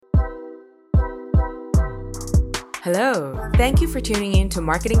Hello, thank you for tuning in to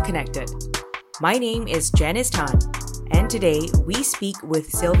Marketing Connected. My name is Janice Tan, and today we speak with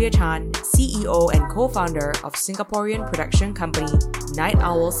Sylvia Chan, CEO and co-founder of Singaporean production company Night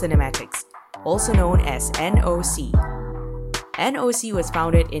Owl Cinematics, also known as NOC. NOC was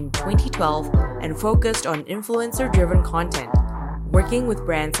founded in 2012 and focused on influencer-driven content, working with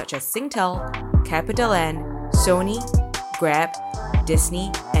brands such as Singtel, CapitaLand, Sony, Grab,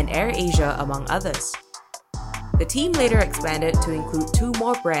 Disney, and AirAsia, among others. The team later expanded to include two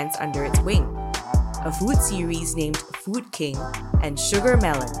more brands under its wing, a food series named Food King and Sugar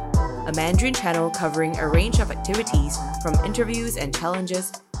Melon, a Mandarin channel covering a range of activities from interviews and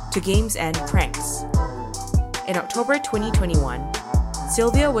challenges to games and pranks. In October 2021,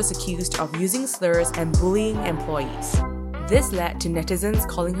 Sylvia was accused of using slurs and bullying employees. This led to netizens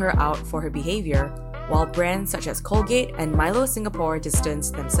calling her out for her behavior, while brands such as Colgate and Milo Singapore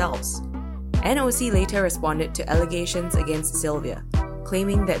distanced themselves. NOC later responded to allegations against Sylvia,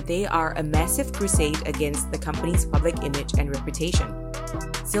 claiming that they are a massive crusade against the company's public image and reputation.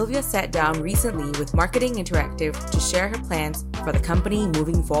 Sylvia sat down recently with Marketing Interactive to share her plans for the company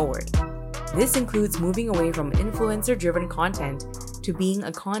moving forward. This includes moving away from influencer-driven content to being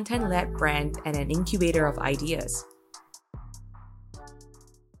a content-led brand and an incubator of ideas.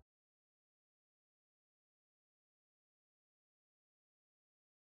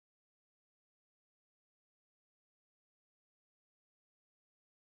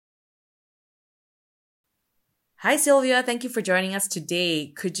 Hi Sylvia, thank you for joining us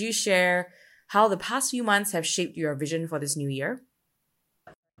today. Could you share how the past few months have shaped your vision for this new year?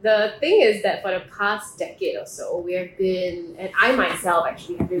 The thing is that for the past decade or so, we have been, and I myself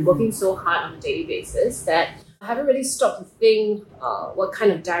actually have been working so hard on a daily basis that I haven't really stopped to think what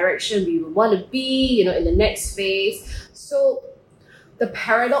kind of direction we would want to be, in the next phase. So the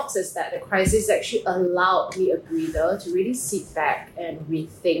paradox is that the crisis actually allowed me a breather to really sit back and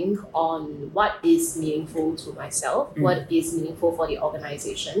rethink on what is meaningful to myself, what is meaningful for the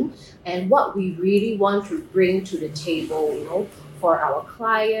organization, and what we really want to bring to the table, for our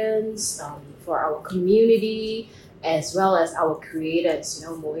clients, for our community, as well as our creators,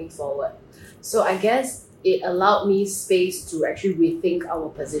 moving forward. So I guess it allowed me space to actually rethink our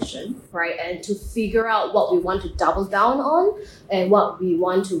position, right? And to figure out what we want to double down on and what we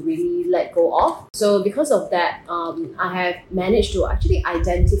want to really let go of. So because of that, I have managed to actually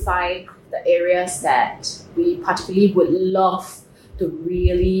identify the areas that we particularly would love to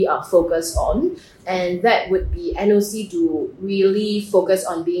really focus on. And that would be NOC to really focus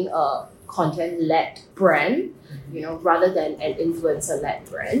on being a content-led brand, rather than an influencer-led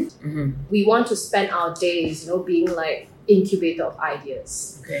brand. Mm-hmm. We want to spend our days, being like incubator of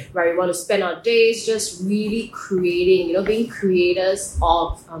ideas. Okay. Right? We want to spend our days just really creating, being creators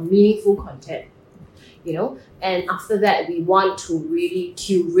of meaningful content. And after that, we want to really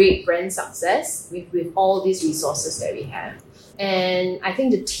curate brand success with all these resources that we have. And I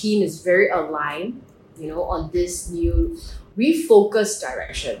think the team is very aligned, on this new refocused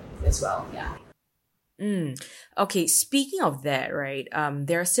direction as well. Yeah. Okay, speaking of that, right,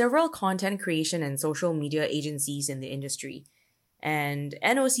 there are several content creation and social media agencies in the industry. And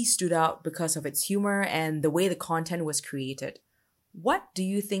NOC stood out because of its humor and the way the content was created. What do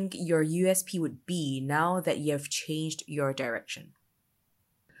you think your USP would be now that you have changed your direction?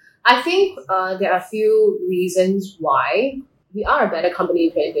 I think there are a few reasons why we are a better company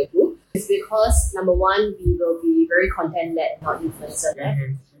in 2022. It's because, number one, we will be very content-led, not influencer-led.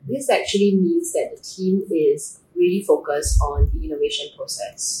 Mm-hmm. This actually means that the team is really focused on the innovation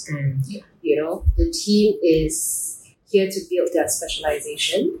process. The team is here to build their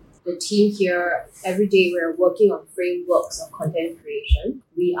specialization. The team here, every day we're working on frameworks of content creation.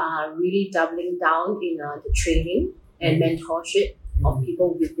 We are really doubling down in the training and mentorship of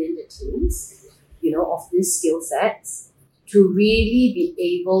people within the teams, of these skill sets, to really be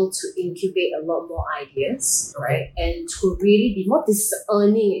able to incubate a lot more ideas, right? And to really be more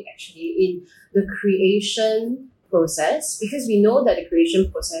discerning actually in the creation process, because we know that the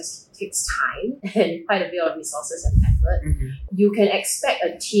creation process takes time and quite a bit of resources and effort. Mm-hmm. You can expect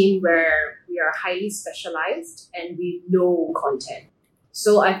a team where we are highly specialized and we know content.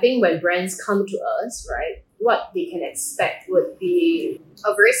 So I think when brands come to us, right, what they can expect would be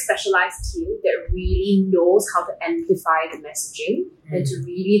a very specialized team that really knows how to amplify the messaging and to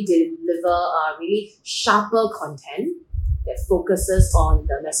really deliver really sharper content that focuses on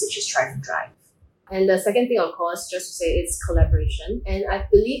the message it's trying to drive. And the second thing, of course, just to say, it's collaboration. And I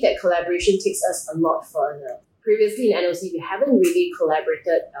believe that collaboration takes us a lot further. previously in NOC, we haven't really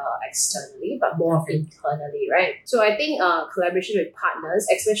collaborated externally, but more internally, right? So I think collaboration with partners,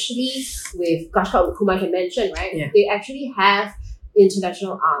 especially with Gushcloud, whom I can mention, right? Yeah. They actually have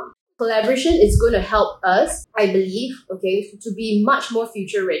international arm. Collaboration is going to help us, I believe, okay, to be much more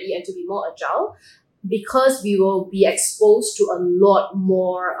future ready and to be more agile, because we will be exposed to a lot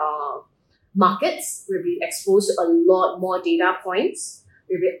more markets. We'll be exposed to a lot more data points.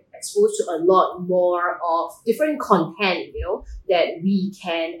 We'll be exposed to a lot more of different content, that we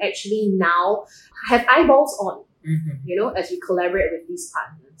can actually now have eyeballs on, as we collaborate with these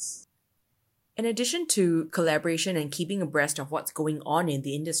partners. In addition to collaboration and keeping abreast of what's going on in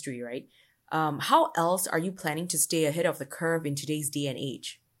the industry, right? How else are you planning to stay ahead of the curve in today's day and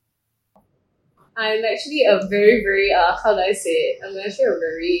age? I'm actually a very, very, how do I say it? I'm actually a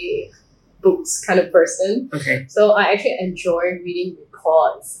very books kind of person. Okay. So I actually enjoy reading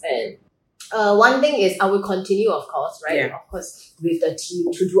reports, and one thing is I will continue, of course, right? Yeah. Of course, with the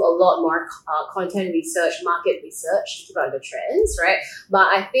team to do a lot more content research, market research about the trends, right? But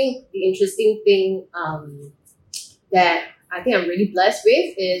I think the interesting thing that I think I'm really blessed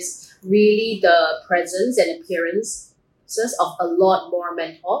with is really the presence and appearances of a lot more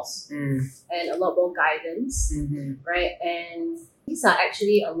mentors and a lot more guidance, right? And these are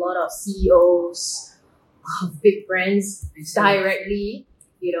actually a lot of CEOs of big brands directly,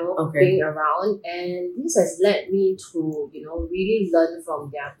 being around. And this has led me to, really learn from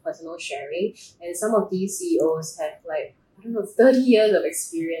their personal sharing. And some of these CEOs have 30 years of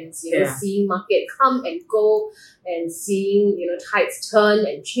experience, seeing market come and go and seeing, tides turn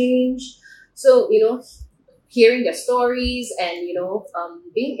and change. So, hearing their stories and,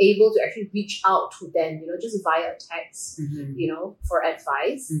 being able to actually reach out to them, just via text, for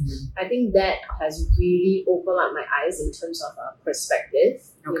advice. I think that has really opened up my eyes in terms of perspective,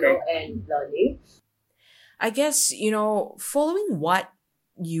 and learning. I guess, following what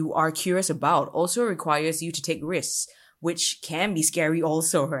you are curious about also requires you to take risks, which can be scary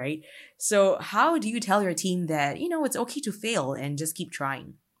also, right? So how do you tell your team that, it's okay to fail and just keep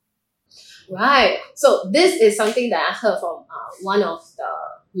trying? Right. So this is something that I heard from one of the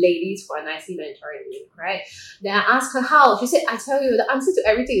ladies who are nicely mentoring me, right? Then I asked her how. She said, I tell you, the answer to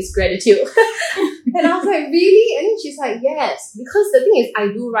everything is gratitude. And I was like, really? And then she's like, yes. Because the thing is, I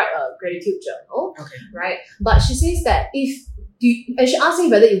do write a gratitude journal, right? But she says that and she asked me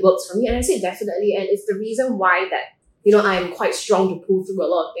whether it works for me. And I said, definitely. And it's the reason why that I'm quite strong to pull through a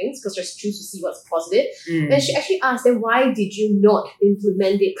lot of things, because just choose to see what's positive. And she actually asked, then why did you not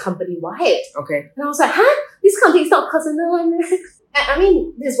implement it company-wide? Okay. And I was like, this kind of thing is not personal. I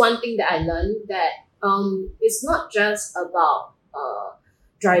mean, there's one thing that I learned, that it's not just about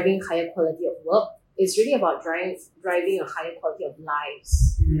driving higher quality of work. It's really about driving a higher quality of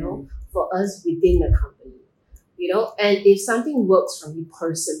lives, for us within the company. And if something works for me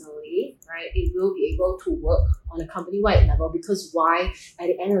personally, right, it will be able to work on a company-wide level, because why? At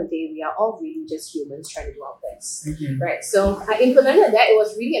the end of the day, we are all really just humans trying to do our best, right? So I implemented that. It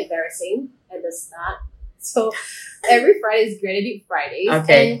was really embarrassing at the start. So every Friday is Gratitude Fridays.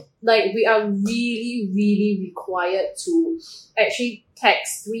 Okay. And we are really, really required to actually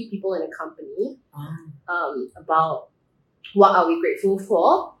text 3 people in the company about what are we grateful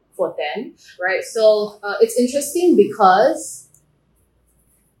for them, right? So it's interesting because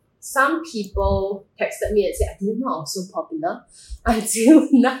some people texted me and said, I didn't know I was so popular until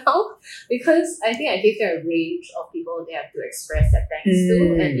now, because I think I gave them a range of people they have to express their thanks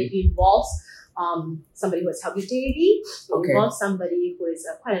to, and it involves somebody who has helped you daily, it involves somebody who is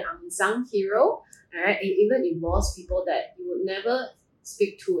quite an unsung hero, right? It even involves people that you would never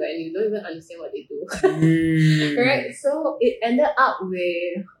speak to and you don't even understand what they do. Right? So it ended up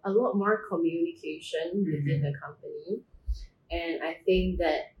with a lot more communication within the company. And I think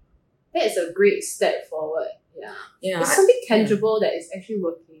that is a great step forward. Yeah. It's something tangible that is actually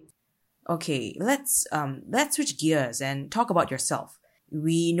working. Okay, let's switch gears and talk about yourself.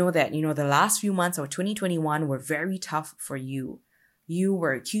 We know that, the last few months of 2021 were very tough for you. You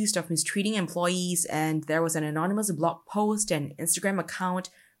were accused of mistreating employees, and there was an anonymous blog post and Instagram account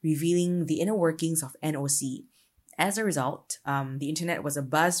revealing the inner workings of NOC. As a result, the internet was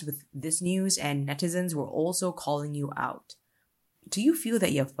abuzz with this news, and netizens were also calling you out. Do you feel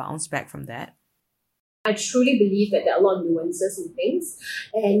that you have bounced back from that? I truly believe that there are a lot of nuances in things.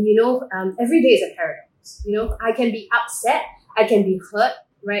 And, every day is a paradox. I can be upset, I can be hurt,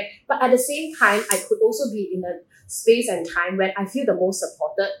 right? But at the same time, I could also be in a space and time when I feel the most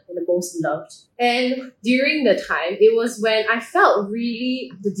supported and the most loved. And during the time, it was when I felt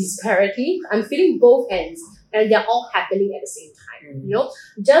really the disparity. I'm feeling both ends. and they're all happening at the same time. You know,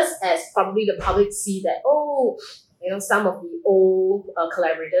 just as probably the public see that, oh, you know, some of the old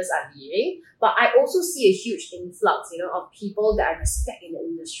collaborators are leaving, but I also see a huge influx, you know, of people that I respect in the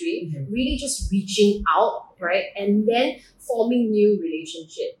industry, really just reaching out, right, and then forming new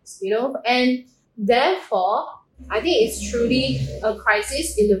relationships, you know, and therefore, I think it's truly a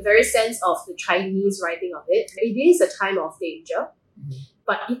crisis in the very sense of the Chinese writing of it. It is a time of danger,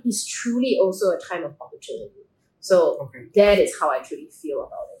 but it is truly also a time of opportunity. So that is how I truly feel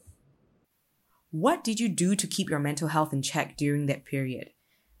about it. What did you do to keep your mental health in check during that period?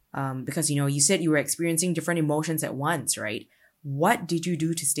 Because, you know, you said you were experiencing different emotions at once, right? What did you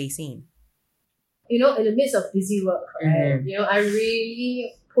do to stay sane? You know, in the midst of busy work, right? You know, I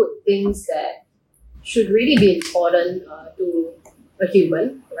really put things that should really be important to a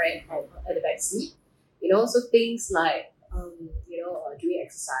human, right, at the back seat. You know, so things like, you know, doing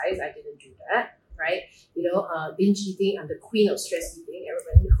exercise, I didn't do that, right? You know, binge eating, I'm the queen of stress eating,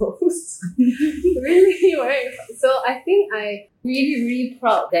 everybody knows. Really, right? So I think I'm really, really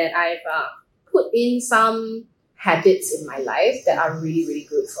proud that I've put in some habits in my life that are really, really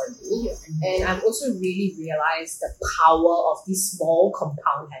good for me. And I've also really realized the power of these small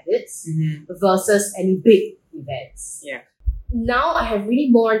compound habits versus any big events. Yeah. Now I have really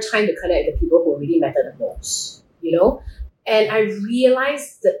more time to connect with the people who really matter the most, you know? And I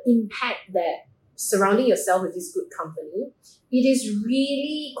realized the impact that surrounding yourself with this good company, it is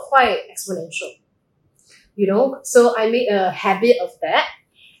really quite exponential, you know? So I made a habit of that,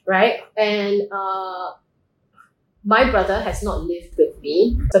 right? And my brother has not lived with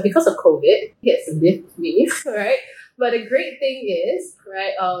me. So because of COVID, he has to live with me, right? But the great thing is,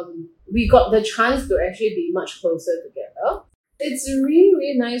 right, we got the chance to actually be much closer together. It's really,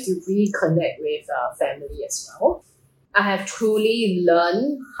 really nice to reconnect with family as well. I have truly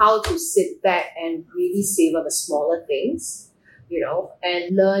learned how to sit back and really savor the smaller things, you know,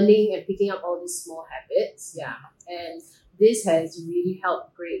 and learning and picking up all these small habits. Yeah. And this has really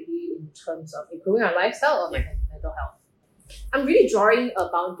helped greatly in terms of improving our lifestyle or my mental health. I'm really drawing a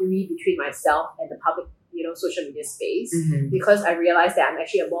boundary between myself and the public, you know, social media space because I realized that I'm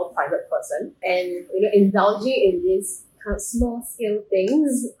actually a more private person, and, you know, indulging in these kind of small scale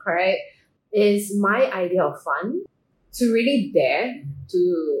things, right, is my idea of fun. To really dare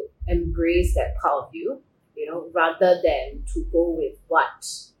to embrace that part of you, you know, rather than to go with what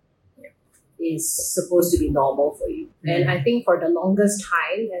is supposed to be normal for you. And I think for the longest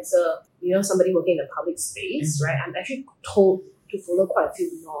time, as a, you know, somebody working in a public space, right, I'm actually told to follow quite a few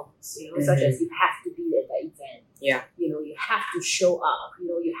norms, you know, such as you have to be at that event. Yeah. You know, you have to show up, you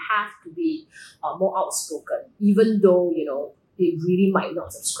know, you have to be more outspoken, even though, you know, they really might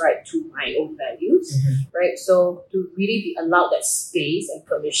not subscribe to my own values, right? So to really be allowed that space and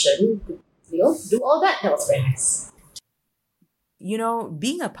permission to, you know, do all that, that was very nice. You know,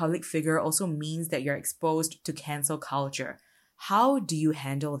 being a public figure also means that you're exposed to cancel culture. How do you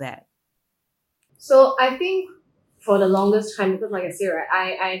handle that? So I think for the longest time, because like I said, right,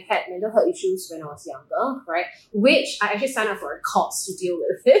 I had mental health issues when I was younger, right? Which I actually signed up for a course to deal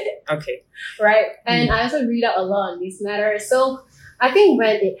with it. Okay. Right? And I also read up a lot on these matters. So I think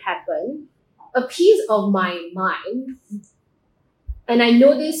when it happened, a piece of my mind, and I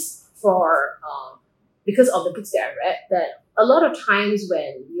know this for because of the books that I read, that a lot of times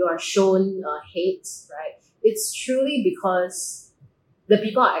when you are shown hate, right, it's truly because the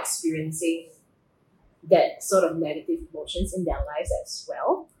people are experiencing that sort of negative emotions in their lives as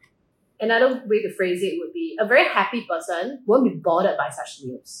well. Another way to phrase it would be a very happy person won't be bothered by such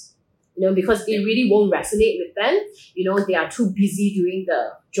news, you know, because it really won't resonate with them. You know, they are too busy doing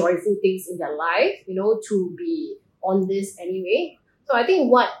the joyful things in their life, you know, to be on this anyway. So I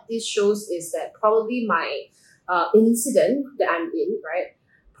think what this shows is that probably my incident that I'm in, right,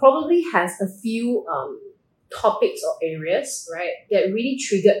 probably has a few topics or areas, right, that really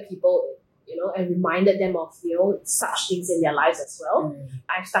triggered people, you know, and reminded them of, you know, such things in their lives as well.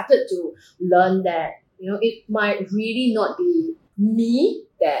 I've started to learn that, you know, it might really not be me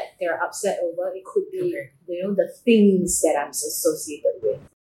that they're upset over. It could be, you know, the things that I'm associated with.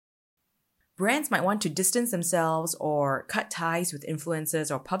 Brands might want to distance themselves or cut ties with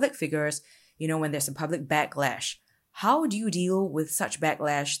influencers or public figures, you know, when there's a public backlash. How do you deal with such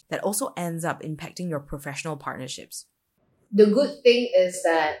backlash that also ends up impacting your professional partnerships? The good thing is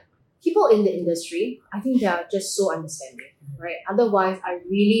that people in the industry, I think they are just so understanding, right? Otherwise, I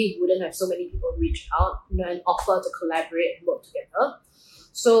really wouldn't have so many people reach out, you know, and offer to collaborate and work together.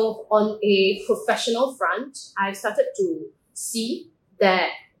 So on a professional front, I've started to see that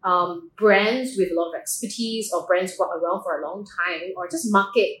brands with a lot of expertise or brands who are around for a long time or just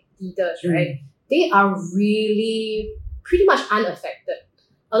market leaders, right? they are really pretty much unaffected.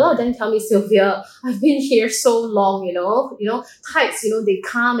 A lot of them tell me, Sylvia, I've been here so long, tides, they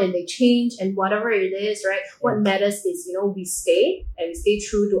come and they change and whatever it is, right? What matters is, we stay and we stay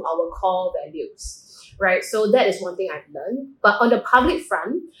true to our core values, right? So that is one thing I've learned. But on the public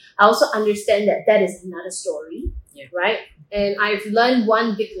front, I also understand that is another story, right? And I've learned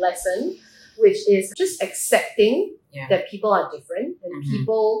one big lesson, which is just accepting that people are different and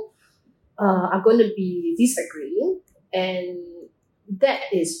people are going to be disagreeing, and that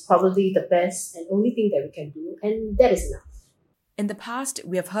is probably the best and only thing that we can do, and that is enough. In the past,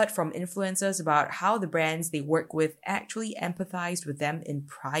 we have heard from influencers about how the brands they work with actually empathized with them in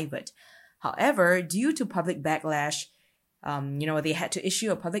private. However, due to public backlash, they had to issue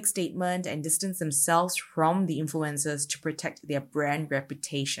a public statement and distance themselves from the influencers to protect their brand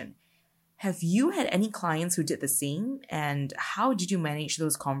reputation. Have you had any clients who did the same, and how did you manage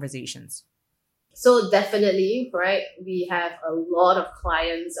those conversations? So definitely, right, we have a lot of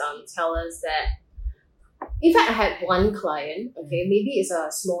clients tell us that, in fact, I had one client, maybe it's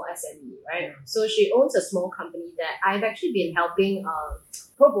a small SME, right? So she owns a small company that I've actually been helping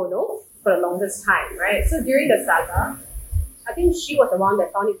pro bono for the longest time, right? So during the saga, I think she was the one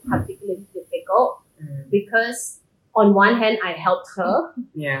that found it particularly difficult because on one hand, I helped her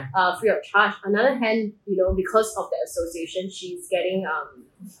free of charge. On the other hand, because of the association, she's getting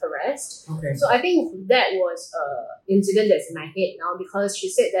harassed. So I think that was an incident that's in my head now, because she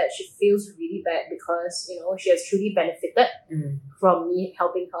said that she feels really bad because, she has truly benefited from me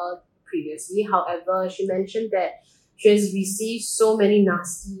helping her previously. However, she mentioned that she has received so many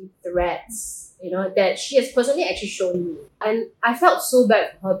nasty threats, that she has personally actually shown me. And I felt so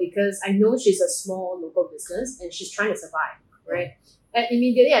bad for her because I know she's a small local business and she's trying to survive, right? And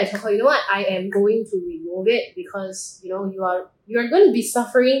immediately I told her, you know what, I am going to remove it because, you are going to be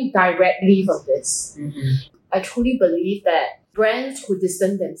suffering directly from this. I truly believe that brands who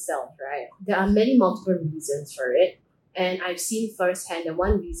distance themselves, right, there are multiple reasons for it. And I've seen firsthand that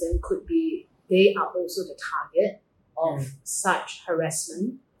one reason could be they are also the target of such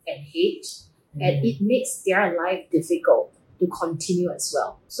harassment and hate. And it makes their life difficult to continue as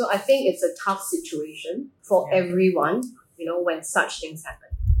well. So I think it's a tough situation for everyone, when such things happen.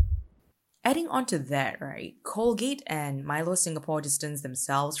 Adding on to that, right, Colgate and Milo Singapore distanced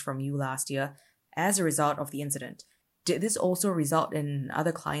themselves from you last year as a result of the incident. Did this also result in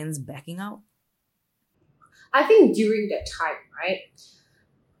other clients backing out? I think during that time, right,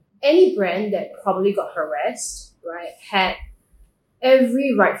 any brand that probably got harassed, right, had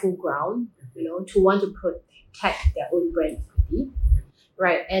every rightful ground, to want to protect their own brand equity,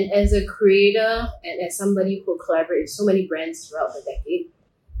 right? And as a creator and as somebody who collaborates with so many brands throughout the decade,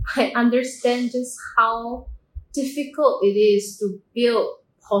 I understand just how difficult it is to build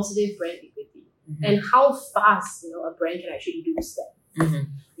positive brand equity and how fast, a brand can actually lose that,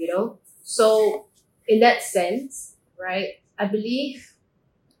 So in that sense, right, I believe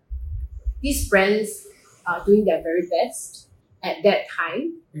these brands are doing their very best at that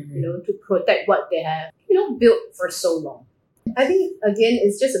time, to protect what they have, built for so long. I think, again,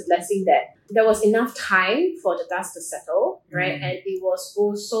 it's just a blessing that there was enough time for the dust to settle, right? And it was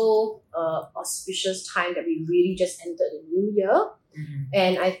also an auspicious time that we really just entered the new year.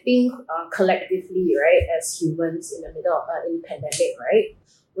 And I think collectively, right, as humans in the middle of in pandemic, right,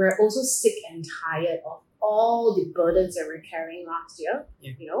 we're also sick and tired of all the burdens that we're carrying last year,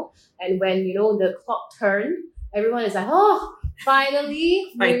 And when, the clock turned, everyone is like, oh,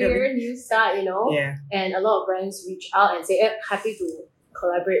 finally, New Year, new start, And a lot of brands reach out and say, happy to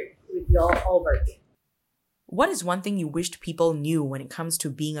collaborate with you all over again. What is one thing you wished people knew when it comes to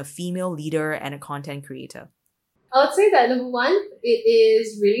being a female leader and a content creator? I would say that number one, it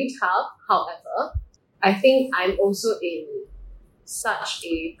is really tough. However, I think I'm also in such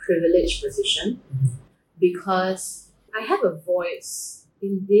a privileged position because I have a voice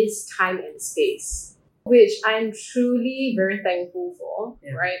in this time and space, which I'm truly very thankful for,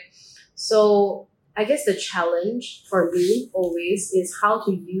 right? So I guess the challenge for me always is how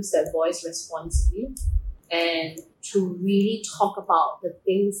to use that voice responsibly and to really talk about the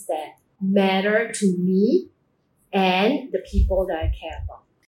things that matter to me and the people that I care about.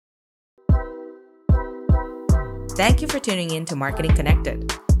 Thank you for tuning in to Marketing Connected.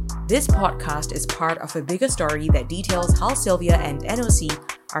 This podcast is part of a bigger story that details how Sylvia and NOC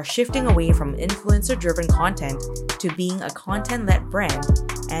are shifting away from influencer-driven content to being a content-led brand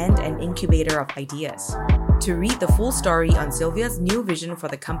and an incubator of ideas. To read the full story on Sylvia's new vision for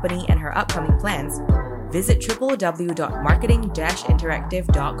the company and her upcoming plans, visit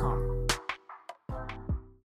www.marketing-interactive.com.